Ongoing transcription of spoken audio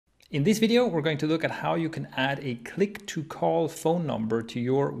In this video, we're going to look at how you can add a click-to-call phone number to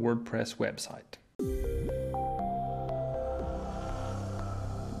your WordPress website.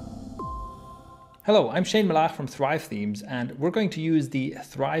 Hello, I'm Shane Malach from Thrive Themes, and we're going to use the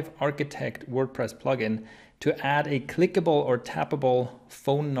Thrive Architect WordPress plugin to add a clickable or tappable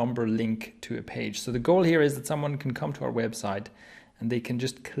phone number link to a page. So the goal here is that someone can come to our website and they can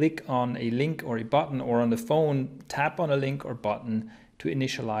just click on a link or a button, or on the phone, tap on a link or button to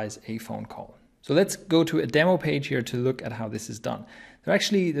initialize a phone call. So let's go to a demo page here to look at how this is done.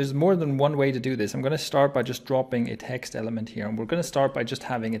 There's more than one way to do this. I'm going to start by just dropping a text element here, and we're going to start by just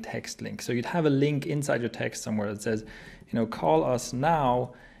having a text link. So you'd have a link inside your text somewhere that says, call us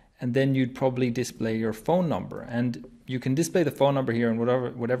now, and then you'd probably display your phone number. And you can display the phone number here in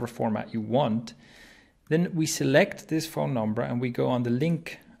whatever format you want. Then we select this phone number and we go on the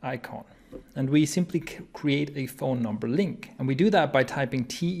link icon. And we simply create a phone number link. And we do that by typing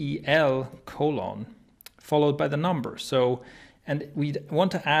TEL : followed by the number. And we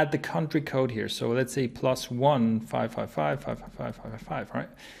want to add the country code here. So let's say +1 555 555 555, right?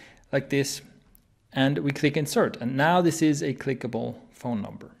 Like this. And we click insert. And now this is a clickable phone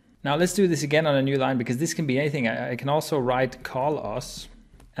number. Now let's do this again on a new line, because this can be anything. I can also write call us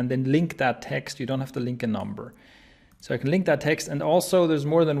and then link that text. You don't have to link a number. So I can link that text, and also there's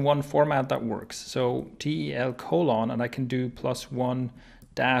more than one format that works. So TEL : and I can do +1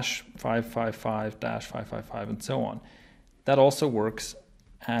 -555 -555 and so on. That also works,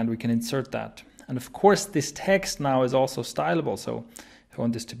 and we can insert that. And of course, this text now is also stylable. So if I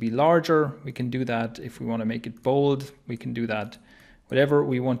want this to be larger, we can do that. If we want to make it bold, we can do that. Whatever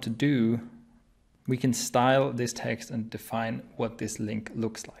we want to do, we can style this text and define what this link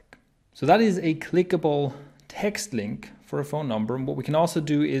looks like. So that is a clickable text link for a phone number. And what we can also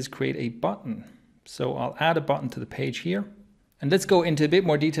do is create a button. So I'll add a button to the page here. And let's go into a bit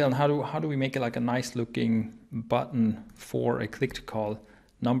more detail on how do we make it like a nice looking button for a click to call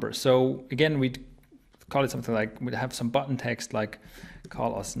number. So again, we'd call it something like, we'd have some button text like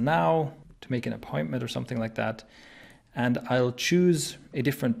call us now to make an appointment or something like that. And I'll choose a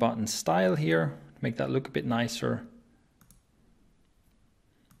different button style here to make that look a bit nicer.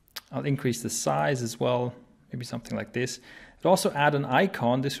 I'll increase the size as well. Maybe something like this. I'd also add an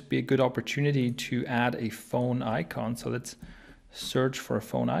icon. This would be a good opportunity to add a phone icon. So let's search for a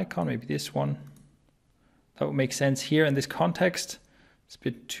phone icon, maybe this one. That would make sense here in this context. It's a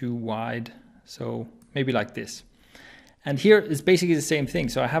bit too wide, so maybe like this. And here is basically the same thing.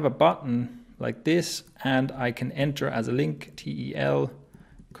 So I have a button like this, and I can enter as a link TEL :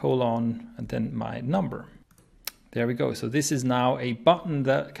 and then my number. There we go. So this is now a button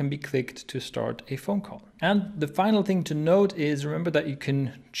that can be clicked to start a phone call. And the final thing to note is, remember that you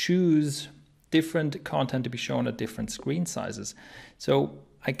can choose different content to be shown at different screen sizes. So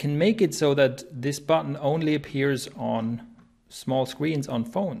I can make it so that this button only appears on small screens on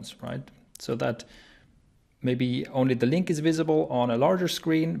phones, right? So that maybe only the link is visible on a larger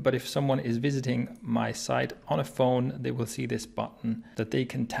screen, but if someone is visiting my site on a phone, they will see this button that they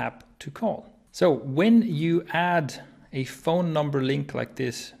can tap to call. So when you add a phone number link like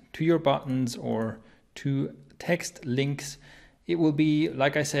this to your buttons or to text links, it will be,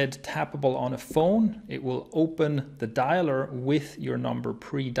 like I said, tappable on a phone. It will open the dialer with your number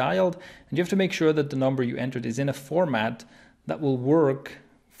pre-dialed, and you have to make sure that the number you entered is in a format that will work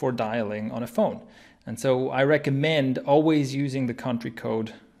for dialing on a phone. And so I recommend always using the country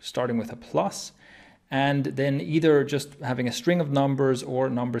code starting with a plus, and then either just having a string of numbers or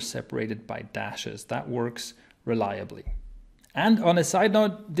numbers separated by dashes. That works reliably. And on a side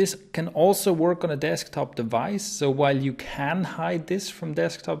note, this can also work on a desktop device. So while you can hide this from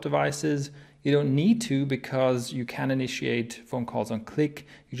desktop devices, you don't need to, because you can initiate phone calls on click.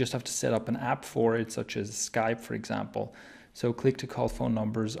 You just have to set up an app for it, such as Skype, for example. So click to call phone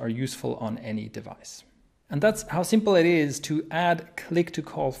numbers are useful on any device. And that's how simple it is to add click to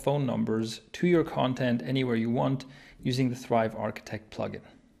call phone numbers to your content anywhere you want using the Thrive Architect plugin.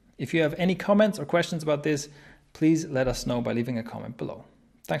 If you have any comments or questions about this, please let us know by leaving a comment below.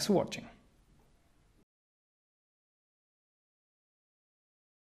 Thanks for watching.